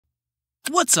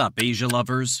What's up, Asia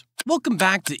lovers? Welcome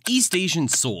back to East Asian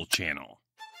Soul Channel.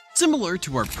 Similar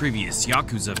to our previous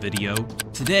Yakuza video,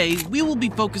 today we will be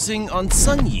focusing on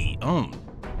Sun Yee On,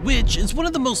 which is one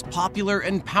of the most popular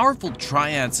and powerful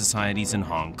triad societies in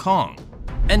Hong Kong,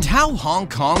 and how Hong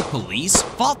Kong police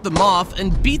fought them off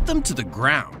and beat them to the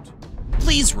ground.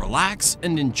 Please relax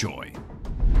and enjoy.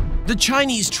 The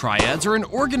Chinese triads are an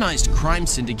organized crime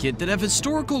syndicate that have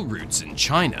historical roots in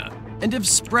China and have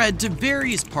spread to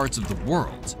various parts of the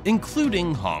world,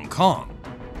 including Hong Kong.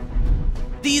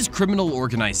 These criminal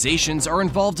organizations are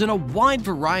involved in a wide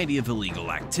variety of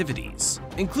illegal activities,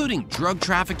 including drug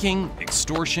trafficking,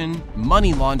 extortion,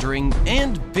 money laundering,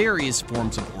 and various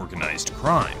forms of organized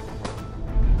crime.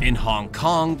 In Hong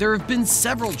Kong, there have been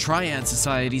several triad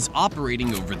societies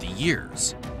operating over the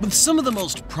years, with some of the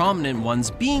most prominent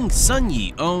ones being Sun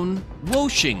Yee On, Wo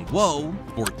Xing Wo,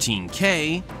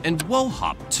 14K, and Wo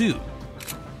Hop 2.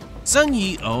 Sun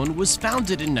Yee On was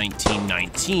founded in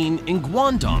 1919 in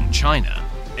Guangdong, China,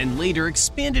 and later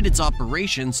expanded its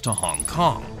operations to Hong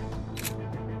Kong.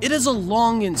 It has a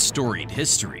long and storied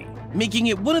history, making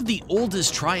it one of the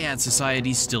oldest triad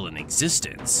societies still in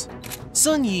existence.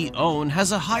 Sun Yee On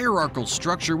has a hierarchical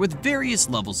structure with various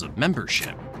levels of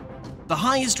membership. The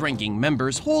highest-ranking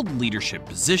members hold leadership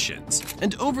positions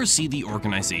and oversee the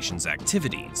organization's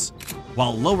activities,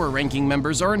 while lower-ranking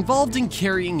members are involved in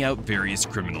carrying out various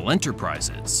criminal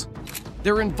enterprises.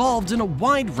 They're involved in a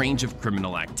wide range of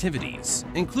criminal activities,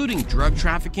 including drug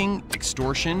trafficking,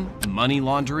 extortion, money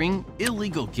laundering,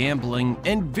 illegal gambling,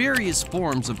 and various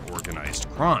forms of organized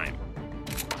crime.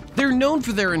 They're known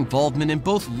for their involvement in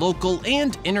both local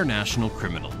and international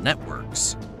criminal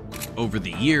networks. Over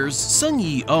the years, Sun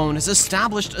Yee On has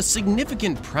established a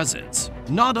significant presence,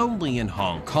 not only in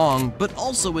Hong Kong, but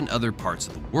also in other parts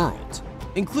of the world,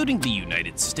 including the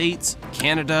United States,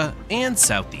 Canada, and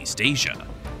Southeast Asia.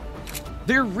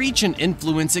 Their reach and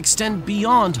influence extend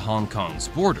beyond Hong Kong's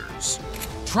borders.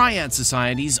 Triad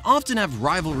societies often have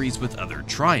rivalries with other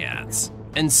triads,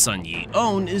 and Sun Yee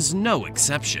On is no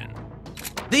exception.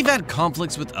 They've had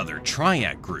conflicts with other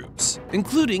triad groups,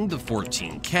 including the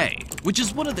 14K, which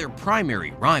is one of their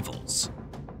primary rivals.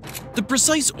 The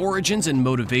precise origins and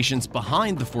motivations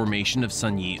behind the formation of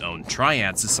Sun Yee On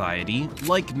Triad Society,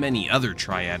 like many other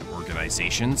triad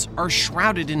organizations, are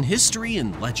shrouded in history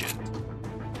and legend.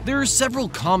 There are several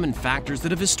common factors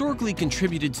that have historically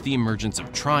contributed to the emergence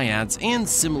of triads and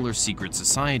similar secret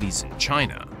societies in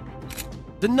China.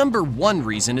 The number one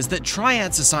reason is that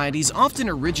triad societies often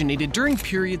originated during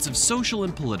periods of social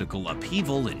and political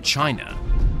upheaval in China.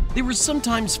 They were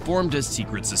sometimes formed as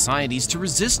secret societies to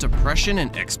resist oppression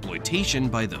and exploitation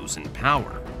by those in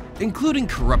power, including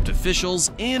corrupt officials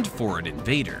and foreign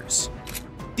invaders.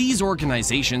 These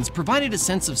organizations provided a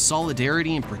sense of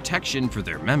solidarity and protection for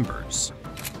their members.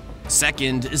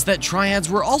 Second is that triads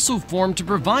were also formed to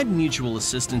provide mutual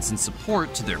assistance and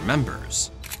support to their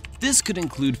members. This could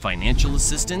include financial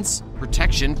assistance,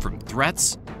 protection from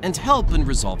threats, and help in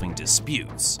resolving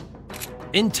disputes.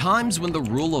 In times when the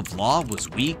rule of law was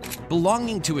weak,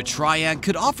 belonging to a triad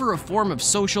could offer a form of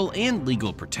social and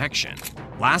legal protection.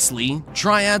 Lastly,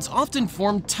 triads often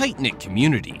formed tight-knit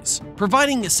communities,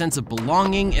 providing a sense of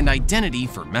belonging and identity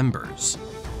for members.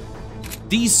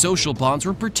 These social bonds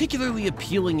were particularly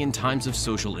appealing in times of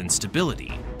social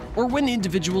instability, or when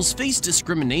individuals faced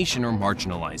discrimination or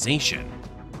marginalization.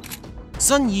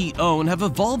 Sun Yee On have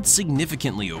evolved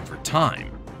significantly over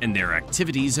time, and their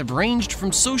activities have ranged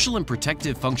from social and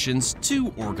protective functions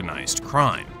to organized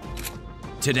crime.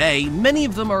 Today, many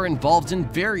of them are involved in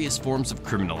various forms of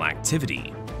criminal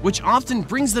activity, which often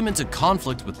brings them into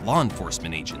conflict with law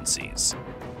enforcement agencies.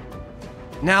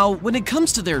 Now, when it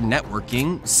comes to their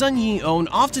networking, Sun Yee On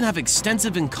often have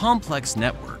extensive and complex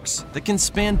networks that can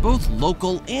span both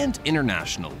local and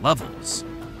international levels.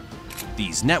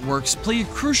 These networks play a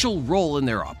crucial role in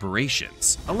their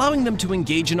operations, allowing them to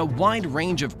engage in a wide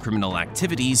range of criminal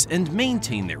activities and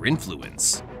maintain their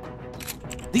influence.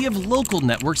 They have local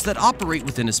networks that operate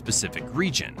within a specific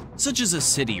region, such as a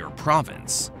city or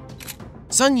province.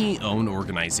 Sun Yee On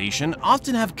organization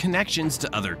often have connections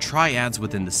to other triads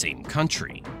within the same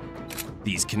country.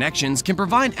 These connections can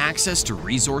provide access to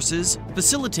resources,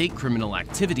 facilitate criminal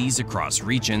activities across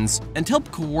regions, and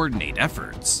help coordinate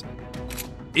efforts.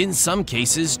 In some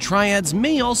cases, triads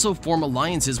may also form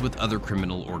alliances with other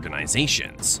criminal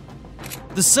organizations.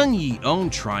 The Sun Yee On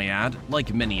triad,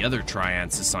 like many other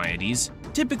triad societies,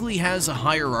 typically has a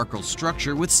hierarchical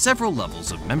structure with several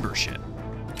levels of membership.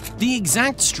 The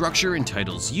exact structure and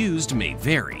titles used may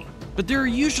vary, but there are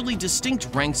usually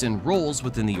distinct ranks and roles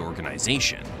within the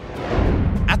organization.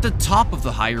 At the top of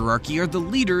the hierarchy are the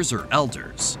leaders or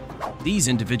elders. These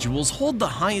individuals hold the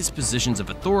highest positions of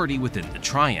authority within the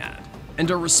Triad and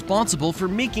are responsible for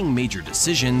making major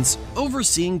decisions,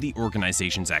 overseeing the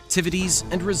organization's activities,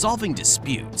 and resolving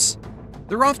disputes.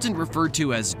 They're often referred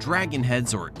to as dragon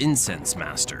heads or incense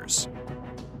masters.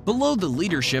 Below the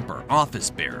leadership are office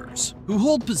bearers, who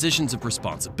hold positions of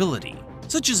responsibility,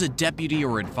 such as a deputy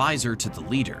or advisor to the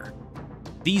leader.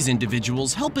 These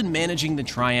individuals help in managing the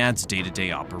Triad's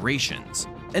day-to-day operations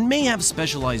and may have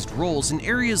specialized roles in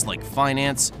areas like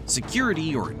finance,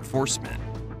 security, or enforcement.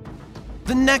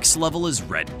 The next level is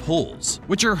Red Poles,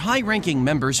 which are high-ranking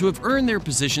members who have earned their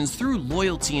positions through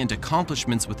loyalty and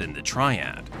accomplishments within the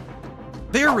Triad.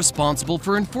 They are responsible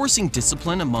for enforcing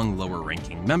discipline among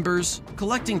lower-ranking members,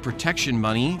 collecting protection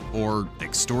money, or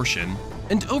extortion,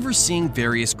 and overseeing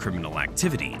various criminal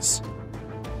activities.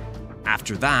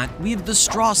 After that, we have the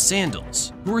Straw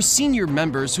Sandals, who are senior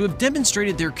members who have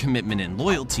demonstrated their commitment and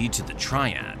loyalty to the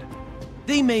Triad.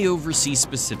 They may oversee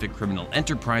specific criminal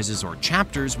enterprises or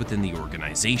chapters within the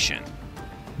organization.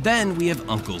 Then we have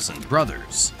Uncles and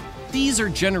Brothers. These are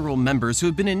general members who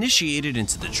have been initiated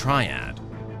into the Triad.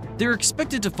 They're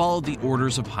expected to follow the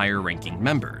orders of higher-ranking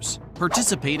members,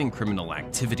 participate in criminal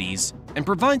activities, and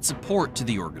provide support to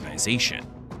the organization.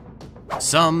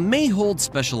 Some may hold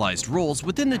specialized roles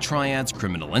within the Triad's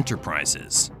criminal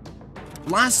enterprises.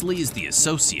 Lastly is the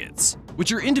Associates,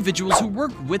 which are individuals who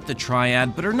work with the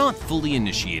Triad but are not fully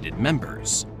initiated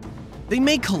members. They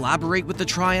may collaborate with the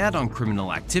Triad on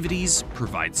criminal activities,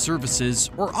 provide services,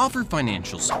 or offer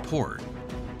financial support.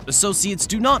 Associates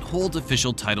do not hold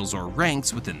official titles or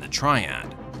ranks within the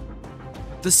Triad.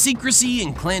 The secrecy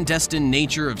and clandestine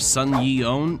nature of Sun Yee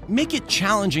On make it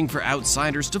challenging for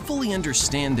outsiders to fully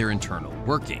understand their internal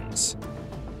workings.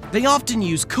 They often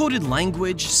use coded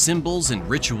language, symbols, and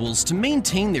rituals to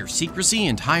maintain their secrecy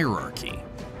and hierarchy.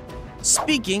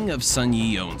 Speaking of Sun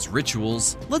Yee On's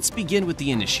rituals, let's begin with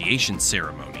the initiation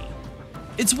ceremony.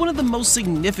 It's one of the most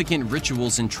significant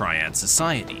rituals in Triad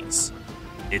societies.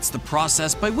 It's the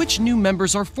process by which new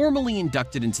members are formally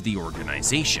inducted into the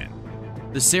organization.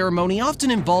 The ceremony often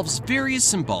involves various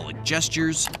symbolic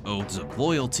gestures, oaths of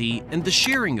loyalty, and the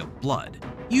sharing of blood,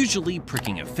 usually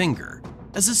pricking a finger,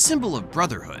 as a symbol of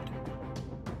brotherhood.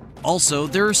 Also,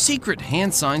 there are secret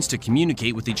hand signs to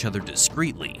communicate with each other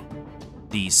discreetly.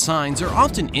 These signs are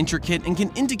often intricate and can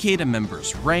indicate a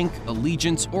member's rank,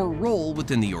 allegiance, or role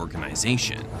within the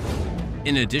organization.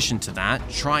 In addition to that,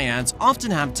 Triads often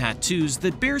have tattoos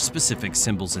that bear specific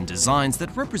symbols and designs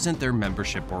that represent their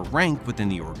membership or rank within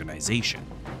the organization.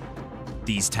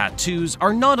 These tattoos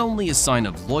are not only a sign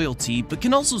of loyalty, but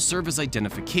can also serve as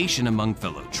identification among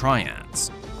fellow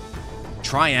Triads.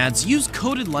 Triads use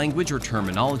coded language or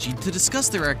terminology to discuss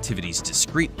their activities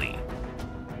discreetly.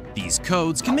 These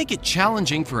codes can make it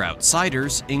challenging for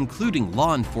outsiders, including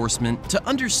law enforcement, to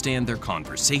understand their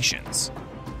conversations.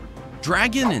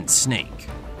 Dragon and Snake.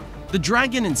 The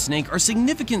dragon and snake are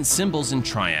significant symbols in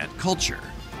Triad culture.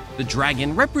 The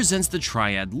dragon represents the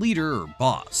Triad leader or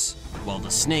boss, while the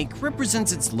snake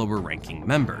represents its lower-ranking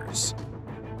members.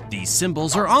 These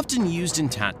symbols are often used in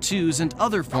tattoos and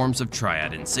other forms of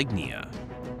Triad insignia.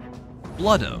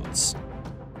 Blood Oaths.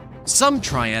 Some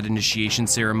Triad initiation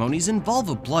ceremonies involve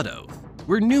a blood oath,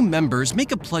 where new members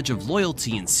make a pledge of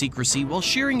loyalty and secrecy while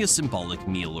sharing a symbolic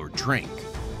meal or drink.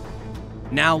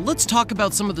 Now, let's talk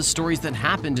about some of the stories that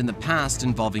happened in the past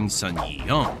involving Sun Yee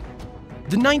On.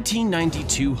 The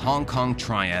 1992 Hong Kong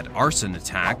Triad arson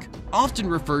attack, often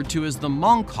referred to as the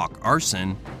Mongkok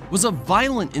arson, was a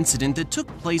violent incident that took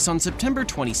place on September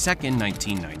 22,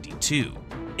 1992,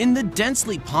 in the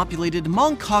densely populated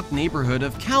Mongkok neighborhood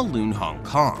of Kowloon, Hong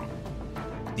Kong.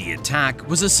 The attack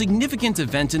was a significant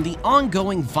event in the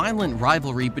ongoing violent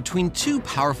rivalry between two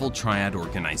powerful Triad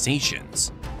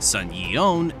organizations, Sun Yee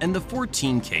On and the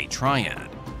 14K Triad.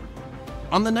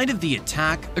 On the night of the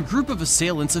attack, a group of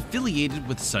assailants affiliated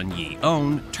with Sun Yee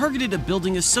On targeted a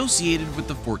building associated with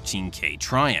the 14K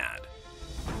Triad.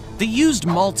 They used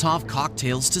Molotov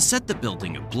cocktails to set the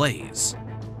building ablaze.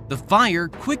 The fire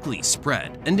quickly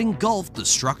spread and engulfed the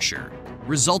structure,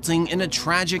 resulting in a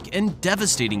tragic and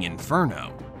devastating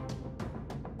inferno.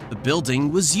 The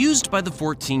building was used by the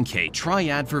 14K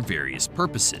Triad for various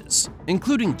purposes,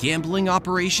 including gambling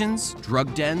operations,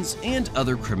 drug dens, and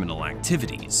other criminal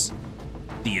activities.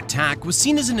 The attack was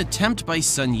seen as an attempt by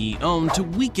Sun Yee On to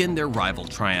weaken their rival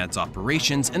Triad's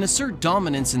operations and assert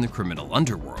dominance in the criminal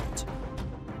underworld.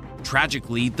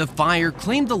 Tragically, the fire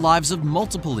claimed the lives of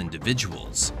multiple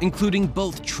individuals, including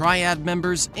both Triad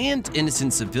members and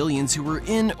innocent civilians who were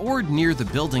in or near the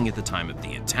building at the time of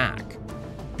the attack.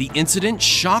 The incident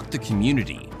shocked the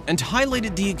community, and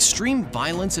highlighted the extreme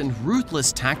violence and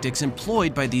ruthless tactics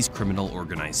employed by these criminal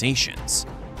organizations.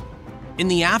 In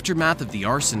the aftermath of the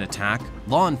arson attack,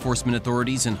 law enforcement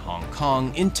authorities in Hong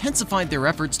Kong intensified their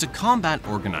efforts to combat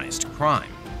organized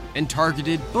crime and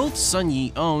targeted both Sun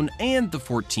Yee On and the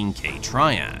 14K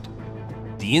Triad.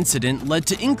 The incident led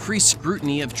to increased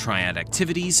scrutiny of Triad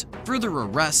activities, further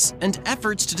arrests, and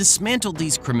efforts to dismantle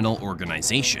these criminal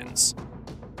organizations.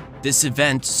 This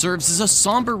event serves as a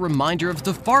somber reminder of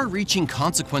the far-reaching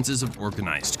consequences of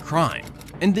organized crime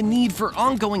and the need for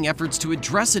ongoing efforts to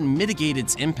address and mitigate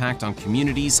its impact on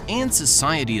communities and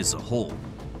society as a whole.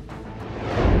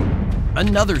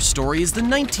 Another story is the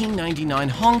 1999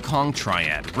 Hong Kong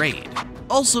Triad raid,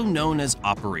 also known as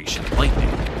Operation Lightning,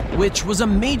 which was a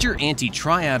major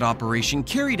anti-Triad operation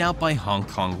carried out by Hong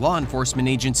Kong law enforcement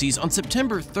agencies on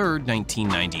September 3,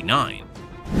 1999.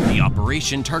 The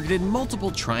operation targeted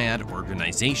multiple Triad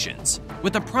organizations,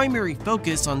 with a primary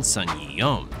focus on Sun Yee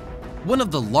On, one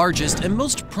of the largest and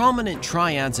most prominent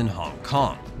triads in Hong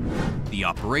Kong. The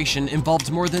operation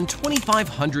involved more than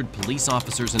 2,500 police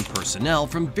officers and personnel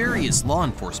from various law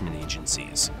enforcement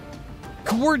agencies.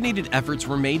 Coordinated efforts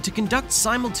were made to conduct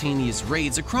simultaneous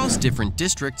raids across different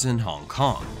districts in Hong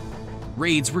Kong.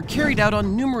 Raids were carried out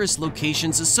on numerous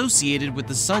locations associated with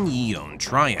the Sun Yee On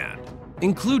Triad,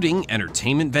 including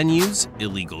entertainment venues,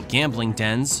 illegal gambling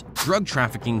dens, drug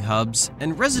trafficking hubs,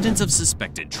 and residence of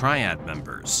suspected Triad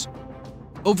members.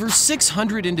 Over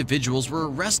 600 individuals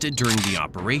were arrested during the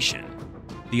operation.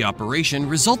 The operation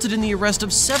resulted in the arrest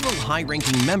of several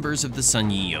high-ranking members of the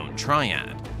Sun Yee On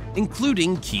Triad,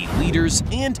 including key leaders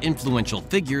and influential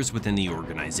figures within the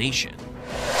organization.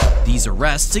 These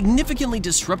arrests significantly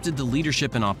disrupted the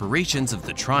leadership and operations of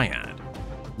the Triad.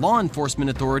 Law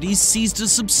enforcement authorities seized a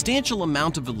substantial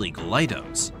amount of illegal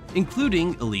items,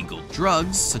 including illegal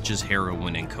drugs such as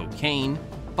heroin and cocaine,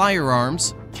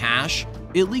 firearms, cash,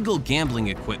 illegal gambling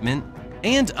equipment,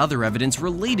 and other evidence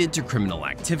related to criminal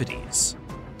activities.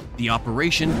 The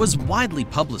operation was widely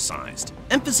publicized,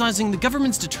 emphasizing the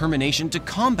government's determination to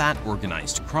combat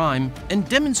organized crime and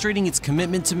demonstrating its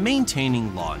commitment to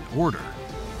maintaining law and order.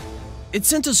 It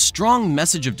sent a strong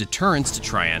message of deterrence to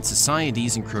Triad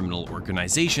societies and criminal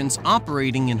organizations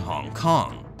operating in Hong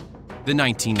Kong. The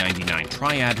 1999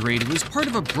 Triad raid was part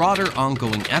of a broader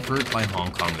ongoing effort by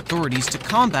Hong Kong authorities to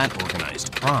combat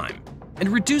organized crime and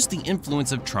reduce the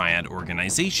influence of Triad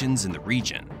organizations in the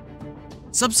region.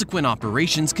 Subsequent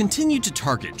operations continued to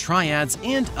target Triads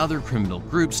and other criminal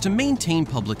groups to maintain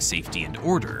public safety and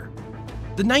order.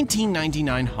 The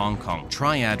 1999 Hong Kong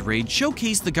Triad raid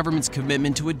showcased the government's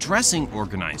commitment to addressing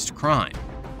organized crime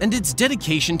and its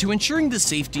dedication to ensuring the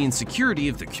safety and security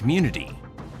of the community.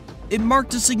 It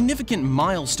marked a significant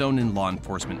milestone in law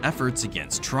enforcement efforts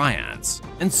against Triads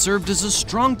and served as a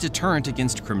strong deterrent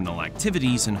against criminal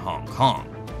activities in Hong Kong.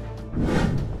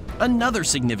 Another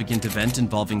significant event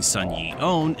involving Sun Yee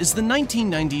On is the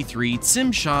 1993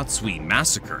 Tsim Sha Tsui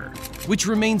massacre, which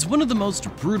remains one of the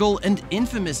most brutal and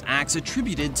infamous acts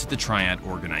attributed to the Triad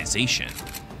organization.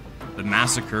 The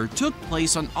massacre took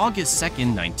place on August 2,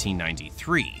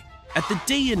 1993, at the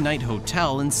Day and Night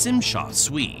Hotel in Tsim Sha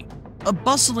Tsui, a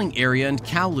bustling area in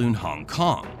Kowloon, Hong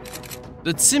Kong.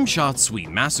 The Tsim Sha Tsui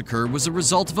massacre was a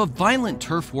result of a violent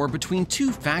turf war between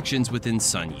two factions within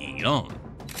Sun Yee On.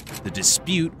 The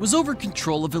dispute was over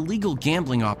control of illegal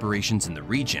gambling operations in the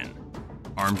region.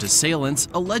 Armed assailants,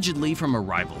 allegedly from a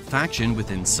rival faction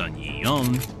within Sun Yee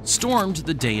On, stormed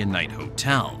the Day and Night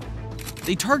Hotel.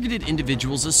 They targeted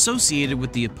individuals associated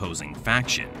with the opposing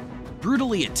faction,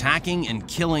 brutally attacking and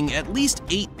killing at least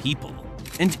 8 people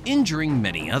and injuring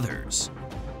many others.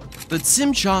 The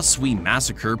Tsim Sha Tsui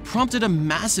massacre prompted a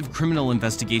massive criminal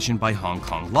investigation by Hong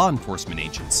Kong law enforcement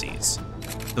agencies.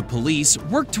 The police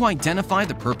worked to identify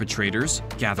the perpetrators,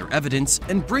 gather evidence,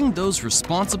 and bring those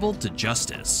responsible to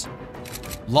justice.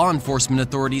 Law enforcement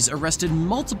authorities arrested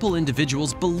multiple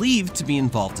individuals believed to be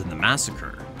involved in the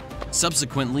massacre.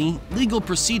 Subsequently, legal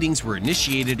proceedings were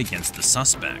initiated against the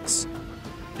suspects.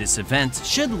 This event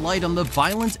shed light on the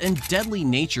violent and deadly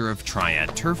nature of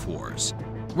Triad turf wars,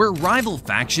 where rival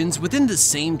factions within the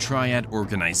same Triad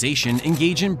organization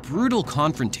engage in brutal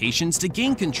confrontations to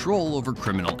gain control over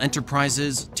criminal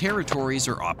enterprises, territories,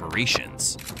 or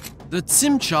operations. The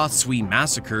Tsim Sha Tsui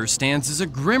massacre stands as a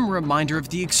grim reminder of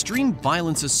the extreme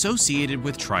violence associated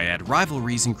with Triad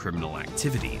rivalries and criminal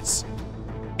activities.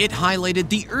 It highlighted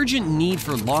the urgent need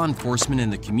for law enforcement in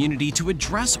the community to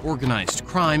address organized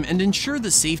crime and ensure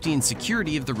the safety and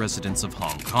security of the residents of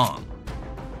Hong Kong.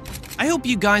 I hope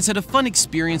you guys had a fun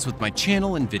experience with my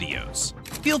channel and videos.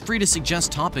 Feel free to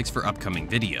suggest topics for upcoming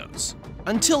videos.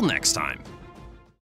 Until next time.